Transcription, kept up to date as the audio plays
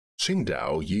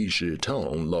Qingdao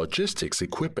Yishitong Logistics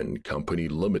Equipment Company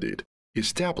Limited,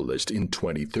 established in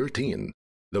 2013,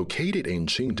 located in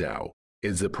Qingdao,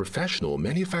 is a professional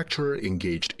manufacturer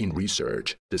engaged in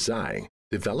research, design,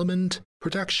 development,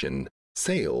 production,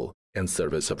 sale, and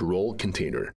service of roll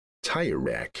container, tire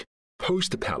rack,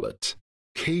 post pallet,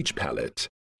 cage pallet,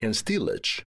 and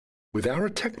stillage. With our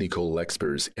technical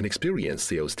experts and experienced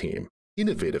sales team,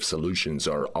 innovative solutions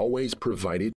are always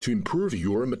provided to improve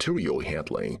your material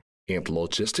handling and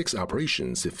logistics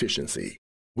operations efficiency.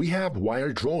 We have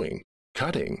wire drawing,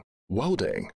 cutting,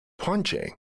 welding,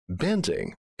 punching,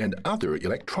 bending, and other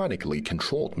electronically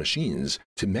controlled machines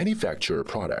to manufacture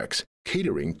products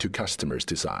catering to customers'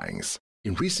 designs.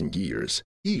 In recent years,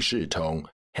 Yishitong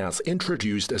has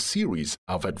introduced a series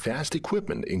of advanced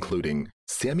equipment including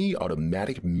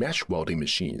semi-automatic mesh welding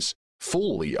machines,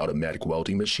 fully automatic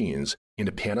welding machines,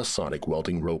 and Panasonic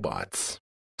welding robots.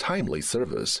 Timely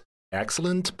service,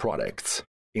 excellent products,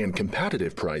 and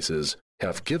competitive prices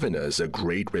have given us a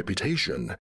great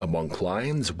reputation among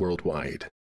clients worldwide.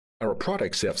 Our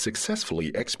products have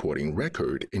successfully exporting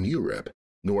record in Europe,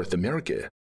 North America,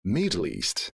 Middle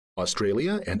East,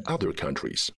 Australia, and other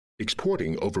countries,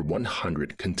 exporting over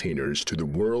 100 containers to the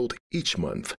world each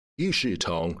month.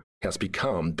 Yishitong has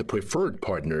become the preferred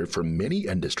partner for many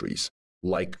industries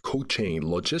like cold chain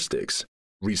logistics,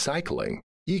 recycling,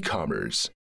 e-commerce,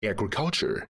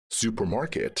 agriculture,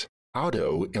 supermarket,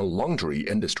 auto, and laundry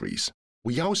industries.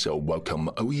 We also welcome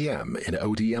OEM and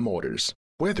ODM orders.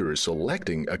 Whether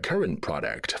selecting a current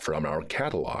product from our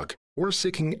catalog or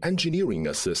seeking engineering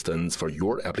assistance for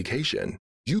your application,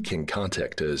 you can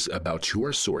contact us about your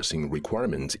sourcing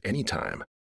requirements anytime.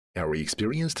 Our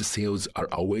experienced sales are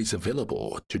always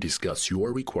available to discuss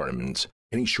your requirements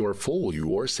and ensure full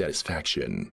your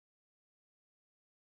satisfaction.